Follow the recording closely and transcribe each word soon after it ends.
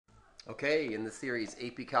Okay, in the series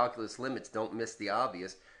AP Calculus Limits, don't miss the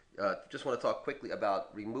obvious. Just want to talk quickly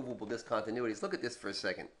about removable discontinuities. Look at this for a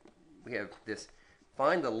second. We have this,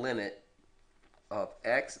 find the limit of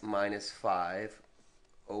x minus 5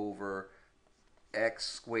 over x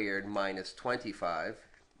squared minus 25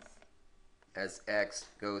 as x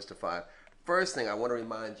goes to 5. First thing I want to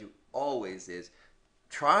remind you always is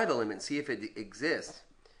try the limit and see if it exists.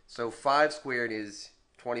 So 5 squared is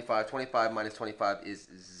 25. 25 minus 25 is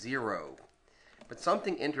 0. But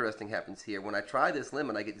something interesting happens here. When I try this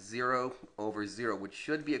limit, I get 0 over 0, which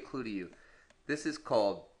should be a clue to you. This is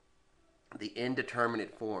called the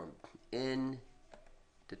indeterminate form.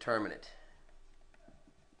 Indeterminate.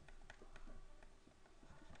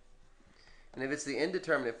 And if it's the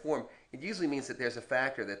indeterminate form, it usually means that there's a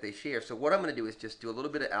factor that they share. So what I'm going to do is just do a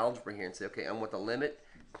little bit of algebra here and say, okay, I want the limit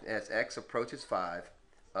as x approaches 5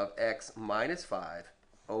 of x minus 5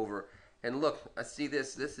 over, and look, I see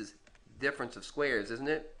this is difference of squares, isn't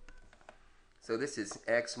it? So this is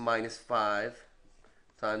x minus 5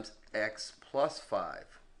 times x plus 5.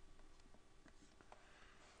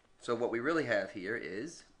 So what we really have here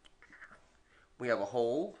is we have a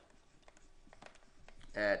whole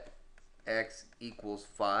at x equals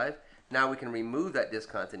 5. Now we can remove that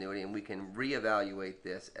discontinuity and we can reevaluate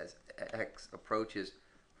this as x approaches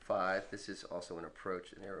 5. This is also an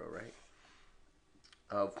approach, an arrow, right?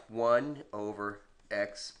 Of 1 over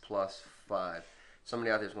x plus 5.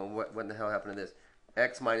 Somebody out there is going, what in the hell happened to this?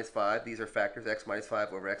 X minus 5, these are factors. X minus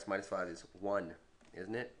 5 over x minus 5 is 1,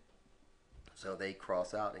 isn't it? So they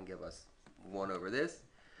cross out and give us 1 over this.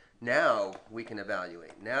 Now we can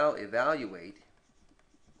evaluate. Now evaluate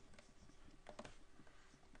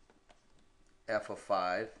f of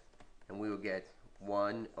 5, and we will get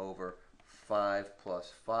 1 over 5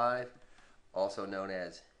 plus 5, also known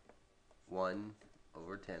as 1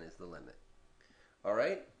 over 10 is the limit. All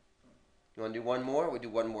right? You want to do one more? We'll do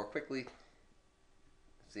one more quickly.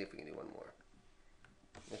 Let's see if we can do one more.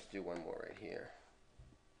 Let's do one more right here.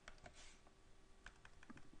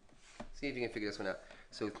 See if you can figure this one out.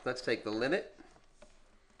 So let's take the limit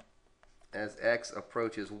as x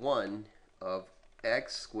approaches 1 of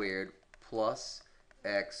x squared plus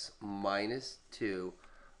x minus 2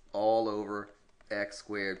 all over x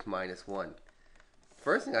squared minus 1.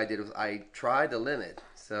 First thing I did was I tried the limit.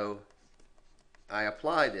 So I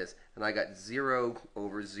applied this and I got 0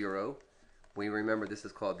 over 0. We remember this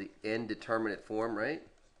is called the indeterminate form, right?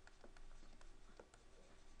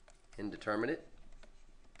 Indeterminate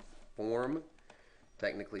form,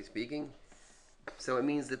 technically speaking. So it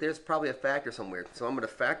means that there's probably a factor somewhere. So I'm going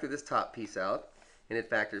to factor this top piece out, and it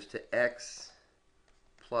factors to x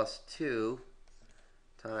plus 2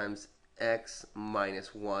 times x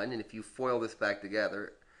minus 1. And if you FOIL this back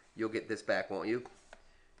together, you'll get this back, won't you?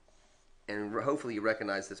 And hopefully you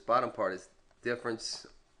recognize this bottom part is difference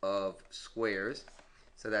of squares.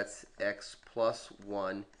 So that's x plus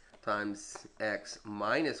 1 times x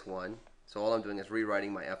minus 1. So all I'm doing is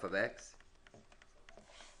rewriting my f of x.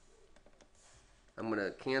 I'm going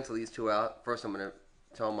to cancel these two out. First I'm going to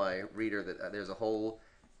tell my reader that there's a whole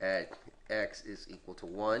at x is equal to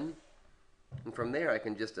 1. And from there I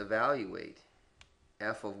can just evaluate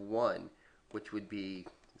f of 1, which would be,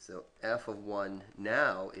 so f of 1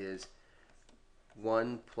 now is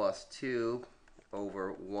 1 plus 2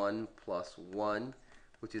 over 1 plus 1,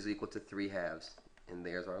 which is equal to 3/2. And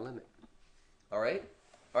there's our limit. Alright?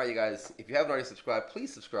 Alright, you guys, if you haven't already subscribed,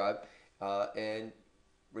 please subscribe. And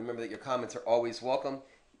remember that your comments are always welcome.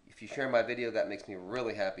 If you share my video, that makes me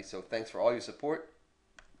really happy. So thanks for all your support.